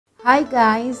Hi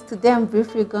guys, today I'm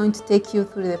briefly going to take you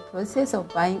through the process of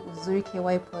buying Uzuri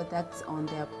KY products on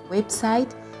their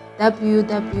website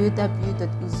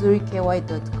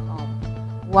www.uzuriky.com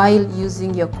while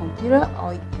using your computer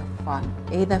or your phone,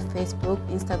 either Facebook,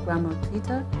 Instagram or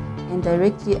Twitter, and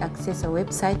directly access our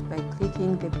website by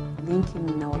clicking the link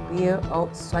in our bio or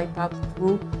swipe up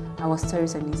through our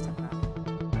stories on Instagram.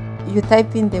 You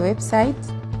type in the website,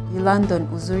 you land on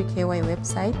Uzuri KY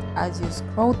website. As you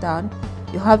scroll down,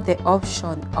 you have the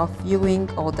option of viewing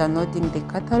or downloading the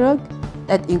catalog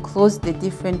that includes the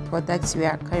different products we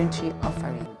are currently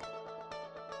offering.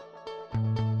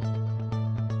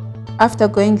 After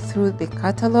going through the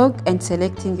catalog and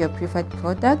selecting your preferred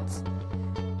products,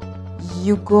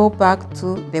 you go back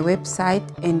to the website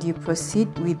and you proceed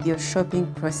with your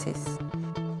shopping process.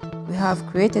 We have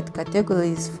created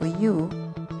categories for you.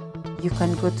 You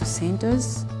can go to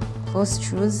sandals, clothes,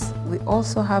 shoes. We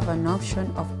also have an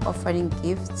option of offering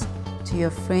gifts to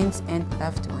your friends and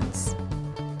loved ones.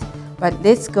 But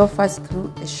let's go first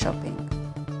through the shopping.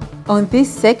 On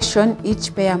this section,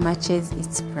 each pair matches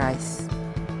its price.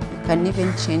 You can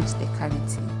even change the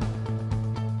currency.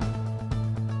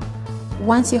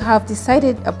 Once you have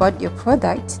decided about your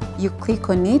product, you click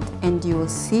on it and you will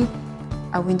see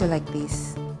a window like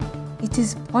this. It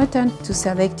is important to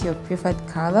select your preferred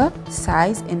color,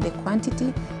 size, and the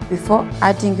quantity before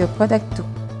adding your product to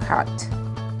cart.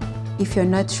 If you're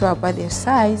not sure about your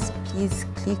size, please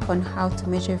click on how to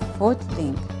measure fourth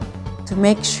link to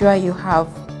make sure you have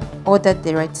ordered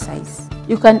the right size.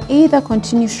 You can either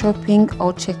continue shopping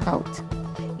or check out.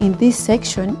 In this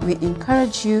section, we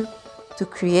encourage you to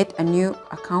create a new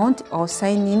account or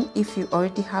sign in if you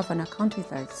already have an account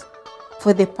with us,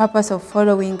 for the purpose of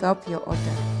following up your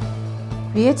order.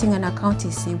 Creating an account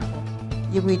is simple.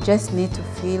 You will just need to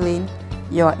fill in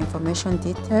your information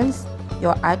details,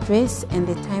 your address, and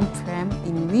the time frame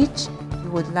in which you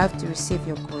would love to receive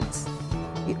your goods.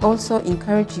 We also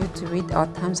encourage you to read our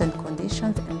terms and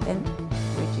conditions and then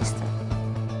register.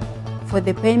 For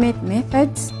the payment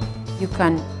methods, you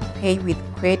can pay with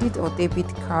credit or debit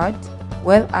card,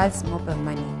 well as mobile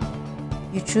money.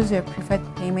 You choose your preferred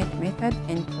payment method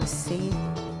and proceed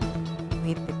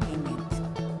with the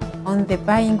payment. On the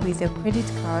buying with your credit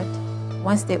card,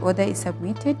 once the order is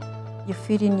submitted, you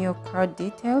fill in your card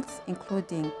details,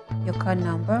 including your card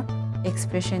number,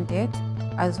 expiration date,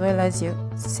 as well as your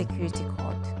security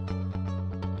code.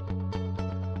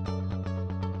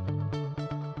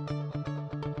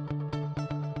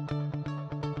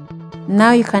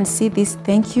 Now you can see this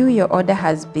thank you, your order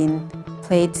has been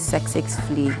paid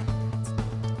successfully.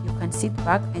 You can sit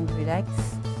back and relax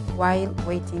while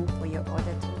waiting for your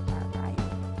order